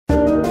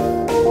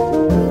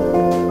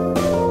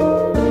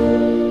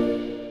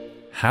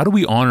How do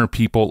we honor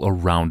people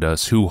around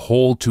us who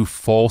hold to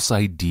false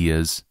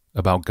ideas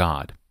about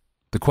God?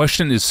 The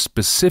question is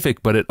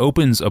specific, but it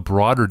opens a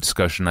broader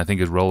discussion I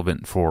think is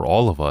relevant for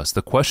all of us.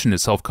 The question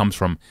itself comes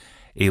from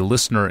a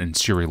listener in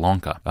Sri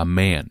Lanka, a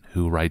man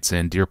who writes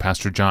in, "Dear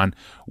Pastor John,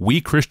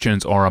 we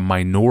Christians are a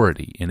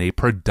minority in a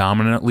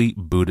predominantly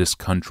Buddhist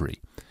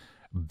country.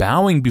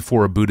 Bowing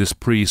before a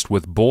Buddhist priest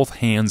with both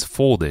hands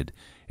folded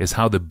is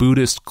how the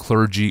Buddhist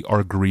clergy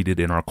are greeted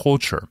in our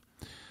culture.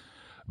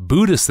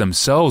 Buddhists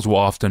themselves will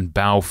often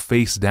bow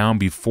face down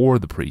before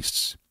the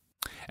priests.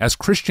 As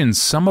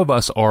Christians, some of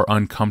us are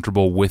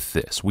uncomfortable with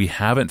this. We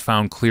haven't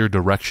found clear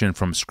direction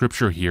from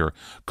Scripture here.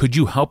 Could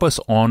you help us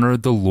honor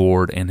the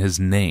Lord and His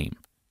name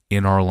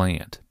in our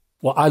land?"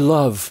 Well, I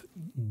love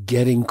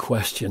getting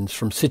questions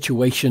from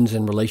situations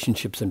and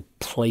relationships and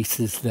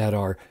places that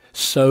are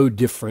so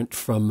different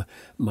from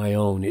my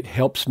own. It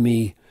helps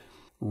me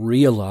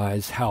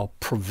realize how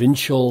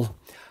provincial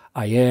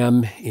I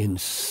am in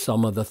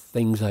some of the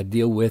things I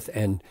deal with,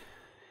 and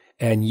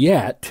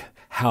yet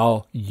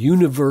how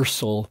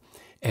universal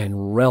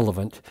and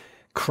relevant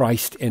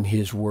Christ and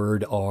His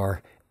Word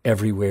are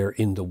everywhere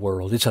in the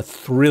world. It's a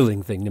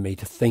thrilling thing to me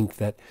to think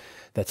that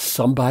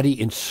somebody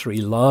in Sri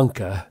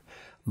Lanka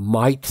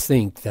might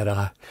think that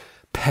a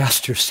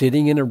pastor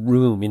sitting in a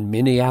room in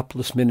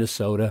Minneapolis,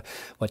 Minnesota,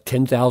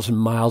 10,000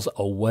 miles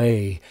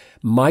away,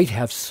 might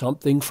have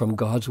something from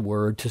God's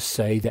Word to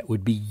say that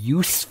would be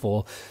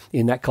useful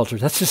in that culture.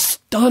 That's just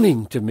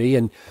stunning to me,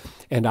 and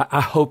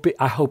I hope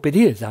it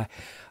is.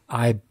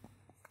 I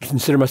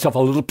consider myself a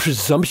little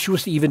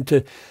presumptuous even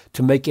to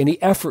make any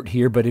effort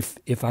here, but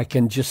if I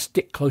can just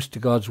stick close to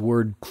God's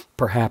Word,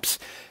 perhaps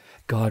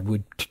God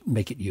would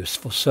make it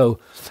useful. So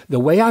the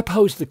way I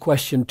pose the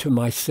question to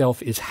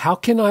myself is, how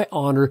can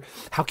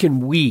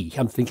we,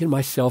 I'm thinking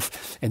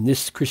myself and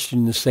this Christian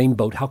in the same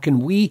boat, how can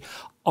we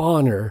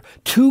honor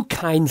two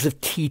kinds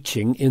of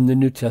teaching in the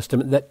New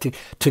Testament that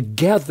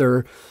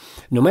together,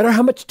 no matter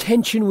how much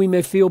tension we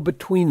may feel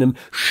between them,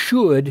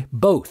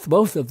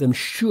 both of them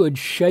should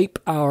shape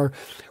our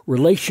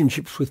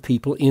relationships with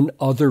people in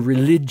other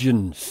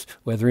religions,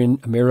 whether in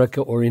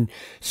America or in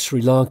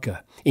Sri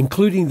Lanka,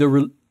 including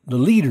the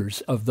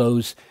leaders of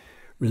those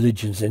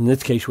religions. In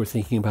this case, we're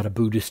thinking about a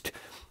Buddhist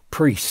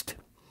priest.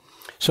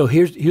 So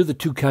here are the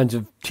two kinds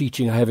of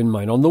teaching I have in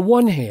mind. On the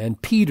one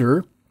hand,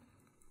 Peter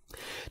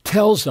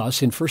tells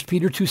us in 1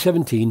 Peter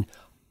 2:17,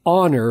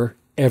 honor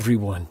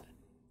everyone.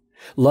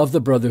 Love the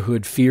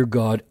brotherhood, fear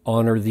God,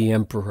 honor the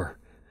emperor.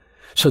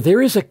 So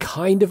there is a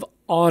kind of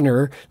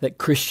honor that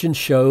Christians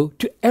show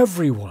to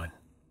everyone,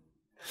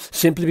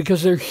 simply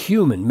because they're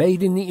human,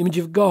 made in the image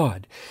of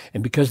God,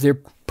 and because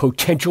they're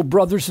potential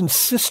brothers and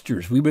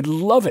sisters. We would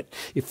love it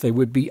if they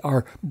would be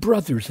our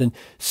brothers and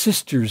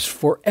sisters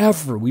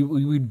forever. We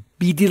would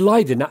be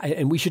delighted,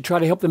 and we should try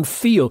to help them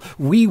feel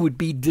we would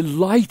be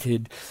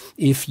delighted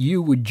if you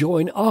would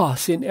join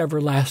us in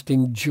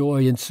everlasting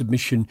joy and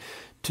submission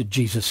to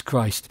Jesus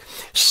Christ.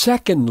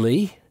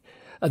 Secondly,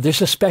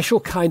 there's a special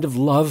kind of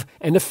love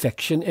and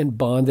affection and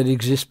bond that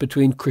exists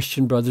between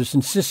Christian brothers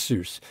and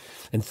sisters.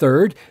 And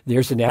third,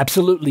 there's an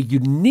absolutely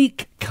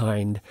unique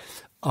kind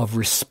of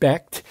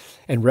respect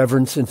and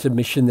reverence and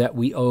submission that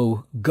we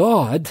owe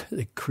God,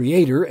 the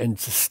Creator and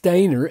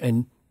Sustainer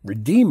and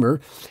Redeemer.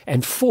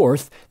 And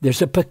fourth,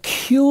 there's a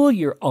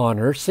peculiar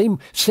honor. Same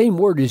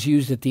word is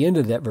used at the end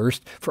of that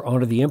verse for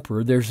honor the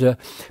emperor. There's a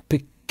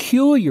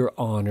peculiar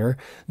honor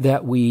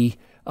that we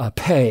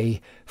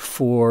pay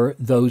for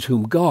those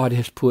whom God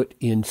has put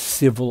in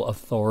civil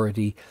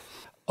authority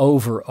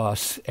over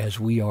us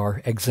as we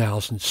are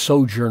exiles and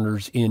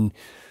sojourners in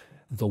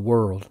the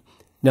world.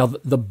 Now,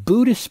 the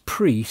Buddhist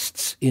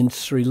priests in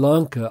Sri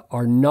Lanka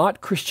are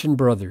not Christian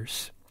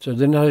brothers, so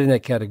they're not in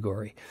that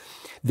category.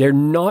 They're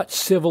not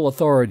civil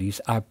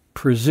authorities, I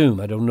presume.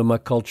 I don't know my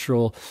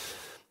cultural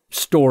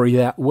story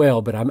that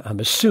well, but I'm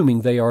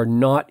assuming they are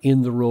not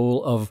in the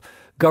role of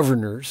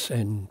governors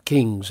and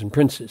kings and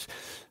princes.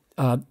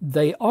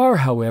 They are,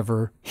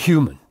 however,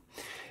 human.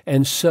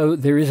 And so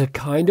there is a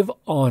kind of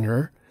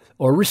honor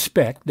or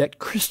respect that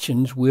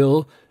Christians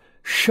will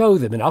show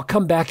them. And I'll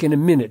come back in a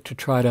minute to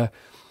try to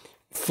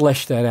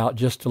flesh that out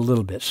just a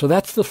little bit. So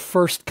that's the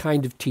first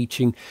kind of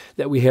teaching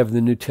that we have in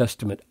the New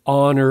Testament.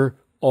 Honor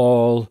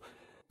all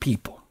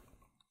people.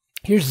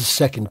 Here's the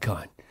second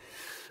kind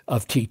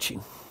of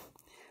teaching.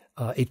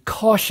 It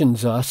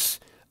cautions us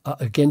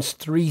against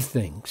three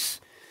things.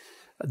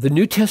 The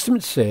New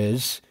Testament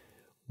says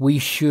we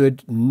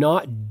should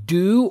not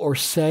do or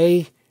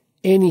say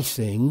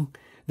anything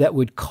that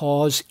would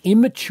cause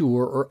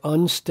immature or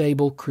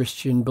unstable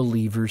Christian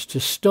believers to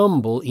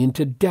stumble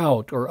into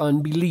doubt or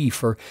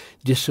unbelief or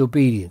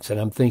disobedience. And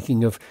I'm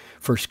thinking of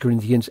 1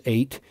 Corinthians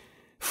 8,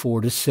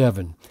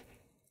 4-7.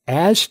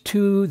 As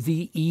to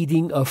the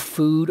eating of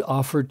food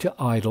offered to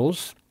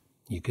idols,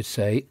 you could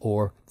say,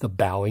 or the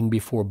bowing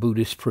before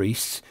Buddhist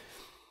priests,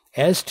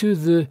 as to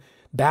the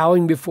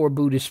bowing before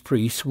Buddhist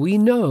priests, we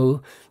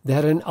know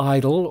that an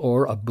idol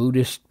or a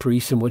Buddhist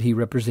priest and what he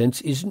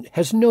represents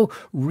has no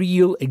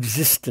real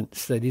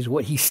existence. That is,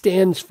 what he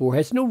stands for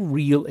has no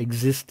real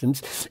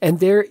existence, and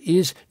there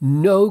is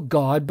no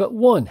God but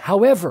one.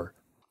 However,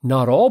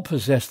 not all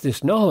possess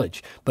this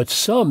knowledge, but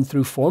some,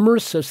 through former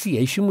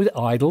association with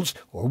idols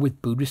or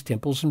with Buddhist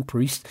temples and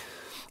priests,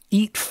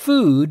 eat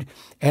food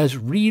as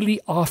really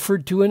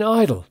offered to an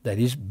idol. That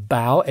is,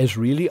 bow as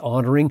really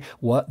honoring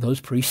what those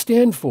priests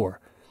stand for.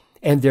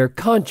 And their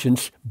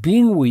conscience,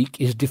 being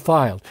weak, is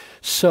defiled.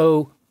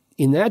 So,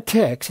 in that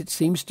text, it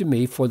seems to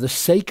me, for the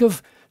sake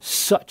of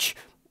such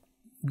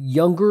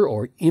younger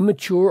or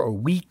immature or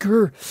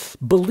weaker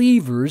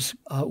believers,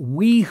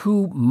 we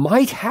who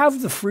might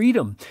have the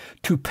freedom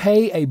to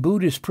pay a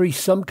Buddhist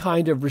priest some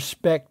kind of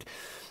respect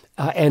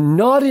and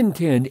not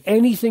intend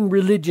anything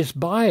religious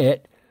by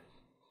it,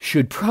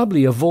 should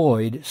probably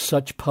avoid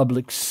such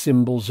public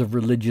symbols of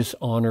religious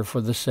honor for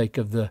the sake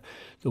of the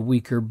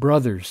weaker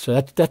brothers.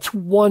 So that's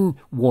one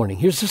warning.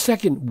 Here's the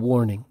second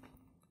warning.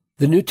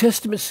 The New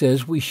Testament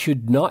says we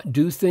should not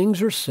do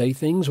things or say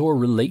things or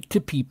relate to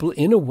people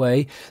in a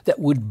way that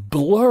would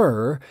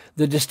blur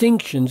the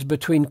distinctions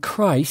between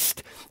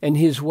Christ and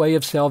his way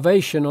of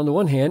salvation on the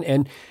one hand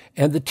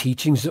and the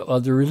teachings of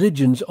other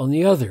religions on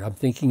the other. I'm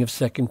thinking of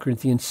 2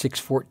 Corinthians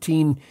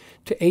 6:14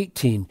 to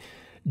 18.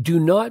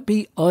 Do not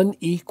be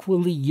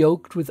unequally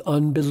yoked with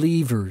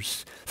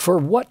unbelievers. For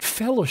what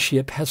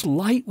fellowship has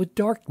light with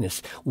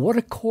darkness? What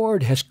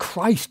accord has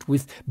Christ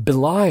with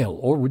Belial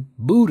or with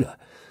Buddha?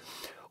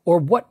 Or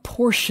what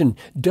portion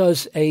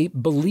does a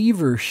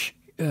believer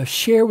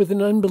share with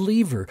an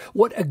unbeliever?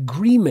 What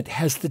agreement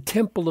has the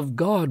temple of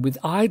God with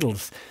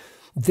idols?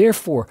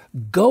 Therefore,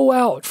 go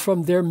out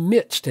from their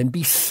midst and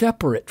be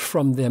separate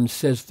from them,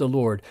 says the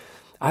Lord.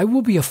 I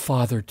will be a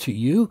father to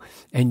you,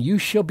 and you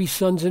shall be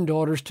sons and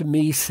daughters to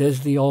me,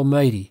 says the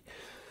Almighty.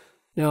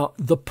 Now,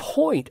 the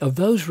point of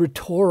those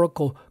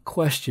rhetorical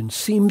questions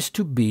seems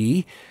to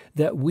be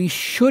that we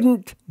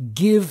shouldn't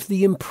give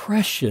the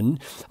impression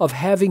of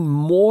having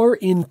more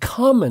in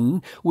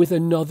common with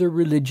another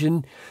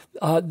religion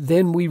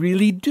than we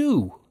really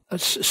do.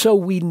 So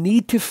we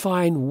need to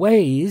find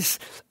ways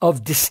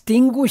of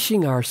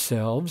distinguishing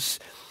ourselves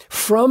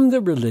from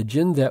the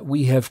religion that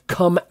we have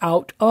come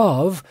out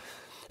of,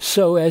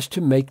 so as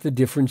to make the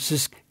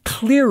differences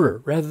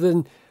clearer rather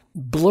than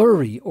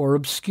blurry or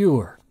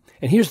obscure.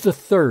 And here's the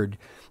third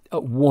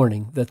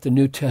warning that the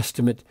New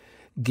Testament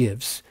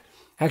gives.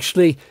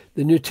 Actually,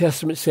 the New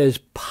Testament says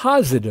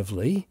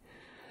positively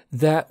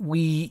that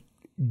we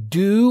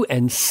do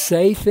and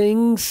say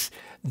things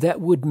that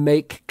would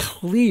make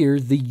clear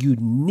the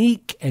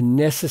unique and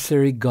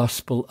necessary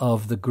gospel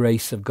of the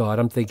grace of God.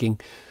 I'm thinking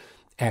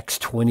Acts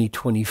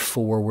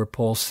 20:24, where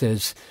Paul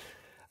says,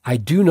 I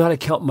do not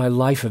account my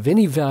life of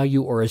any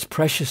value or as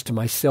precious to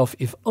myself,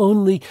 if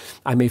only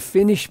I may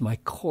finish my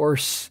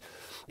course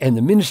and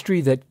the ministry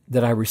that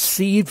I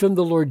received from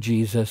the Lord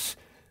Jesus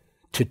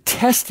to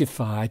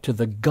testify to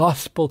the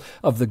gospel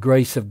of the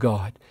grace of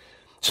God.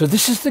 So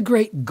this is the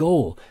great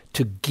goal,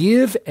 to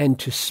give and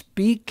to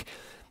speak,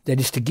 that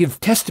is to give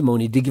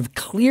testimony, to give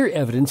clear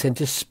evidence and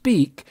to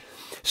speak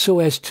so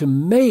as to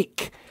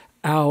make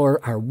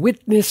our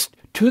witness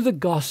to the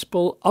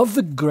gospel of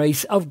the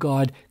grace of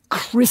God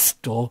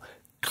crystal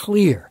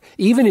clear,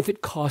 even if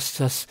it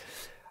costs us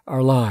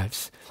our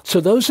lives.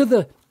 So those are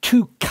the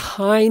two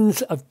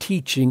kinds of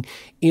teaching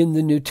in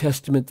the New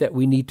Testament that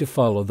we need to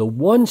follow. The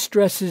one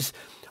stresses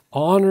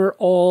honor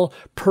all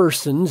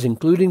persons,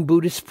 including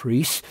Buddhist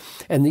priests,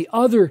 and the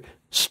other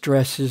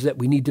stresses that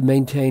we need to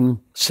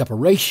maintain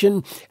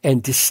separation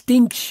and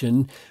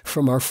distinction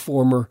from our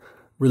former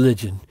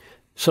religion.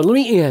 So let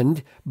me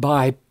end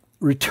by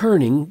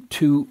returning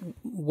to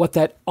what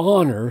that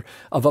honor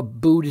of a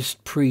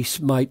Buddhist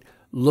priest might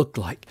look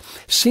like.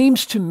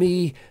 Seems to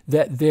me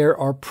that there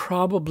are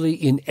probably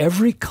in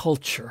every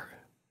culture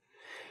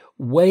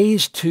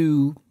ways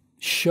to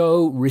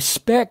show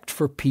respect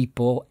for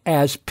people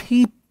as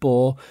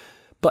people,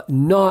 but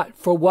not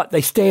for what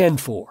they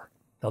stand for.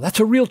 Now that's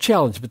a real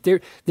challenge, but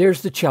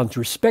there's the challenge.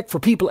 Respect for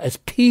people as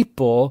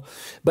people,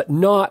 but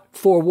not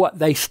for what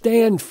they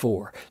stand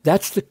for.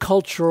 That's the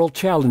cultural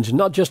challenge,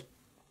 not just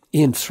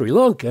in Sri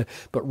Lanka,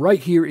 but right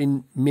here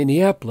in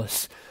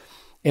Minneapolis.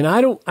 And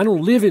I don't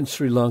live in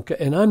Sri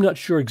Lanka, and I'm not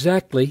sure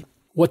exactly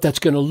what that's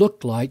going to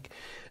look like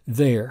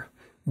there.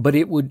 But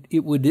it would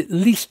at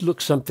least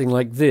look something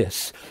like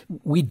this.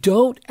 We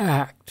don't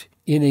act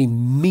in a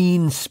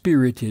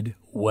mean-spirited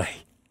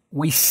way.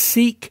 We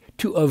seek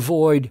to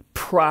avoid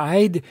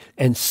pride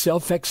and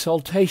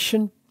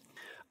self-exaltation.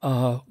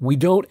 We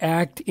don't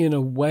act in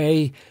a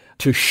way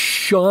to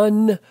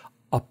shun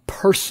a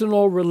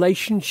personal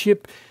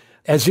relationship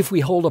as if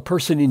we hold a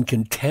person in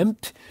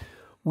contempt.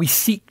 We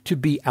seek to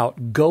be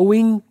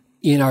outgoing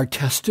in our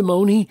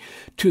testimony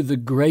to the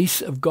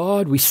grace of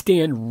God. We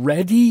stand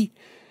ready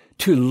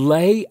to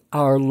lay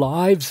our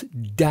lives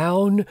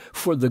down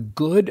for the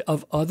good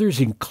of others,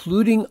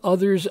 including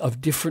others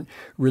of different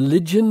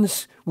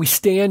religions. We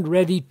stand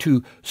ready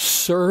to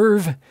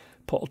serve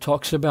Paul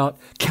talks about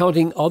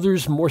counting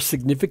others more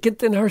significant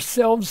than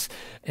ourselves.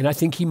 And I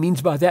think he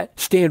means by that,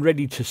 stand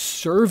ready to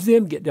serve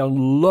them, get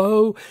down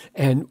low,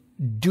 and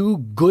do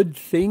good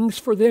things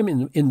for them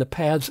in the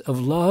paths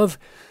of love.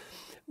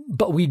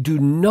 But we do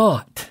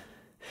not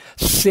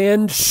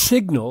send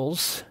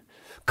signals,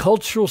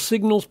 cultural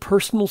signals,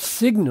 personal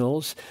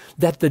signals,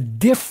 that the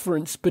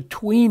difference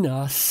between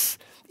us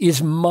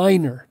is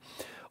minor,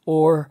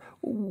 or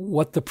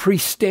what the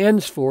priest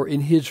stands for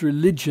in his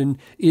religion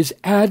is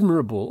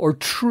admirable or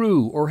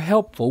true or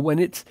helpful, when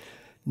it's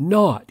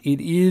not.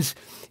 It is,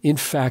 in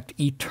fact,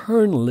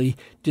 eternally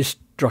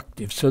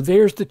destructive. So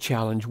there's the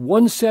challenge.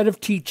 One set of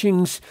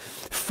teachings,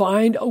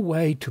 find a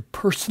way to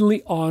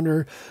personally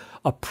honor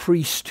a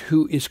priest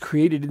who is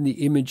created in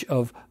the image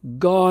of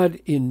God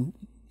in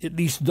at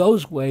least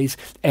those ways,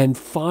 and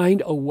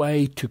find a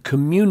way to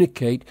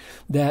communicate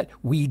that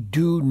we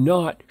do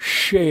not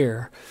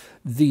share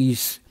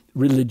these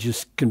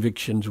religious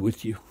convictions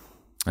with you.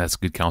 That's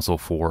good counsel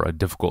for a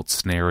difficult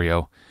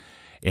scenario,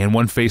 and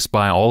one faced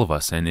by all of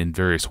us and in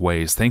various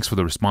ways. Thanks for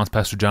the response,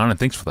 Pastor John, and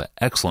thanks for the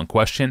excellent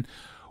question.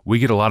 We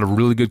get a lot of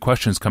really good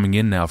questions coming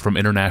in now from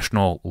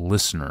international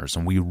listeners,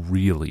 and we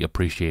really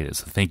appreciate it.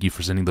 So thank you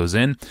for sending those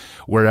in.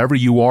 Wherever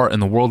you are in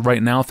the world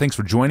right now, thanks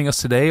for joining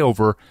us today.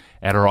 Over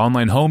at our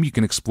online home, you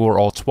can explore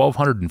all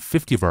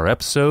 1,250 of our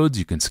episodes.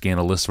 You can scan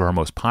a list of our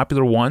most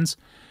popular ones.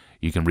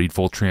 You can read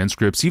full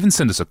transcripts, even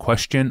send us a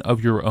question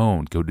of your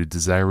own. Go to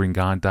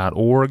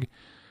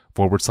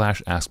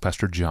desiringgod.org/Ask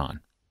Pastor John.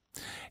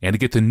 And to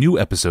get the new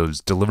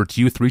episodes delivered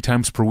to you 3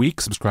 times per week,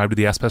 subscribe to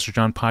the Ask Pastor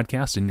John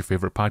podcast in your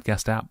favorite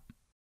podcast app.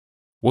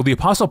 Well, the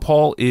Apostle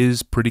Paul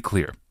is pretty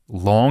clear.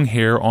 Long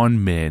hair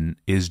on men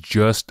is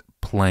just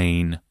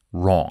plain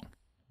wrong.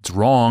 It's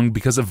wrong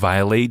because it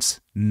violates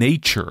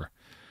nature.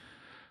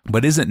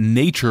 But isn't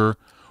nature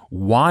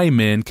why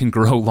men can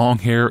grow long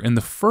hair in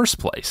the first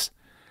place?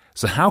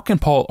 So how can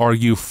Paul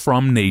argue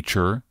from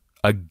nature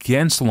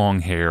against long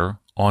hair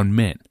on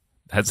men?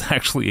 That's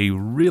actually a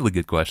really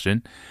good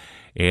question,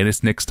 and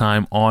it's next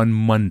time on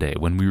Monday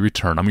when we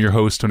return. I'm your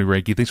host, Tony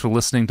Reinke. Thanks for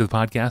listening to the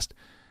podcast.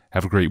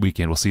 Have a great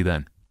weekend. We'll see you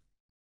then.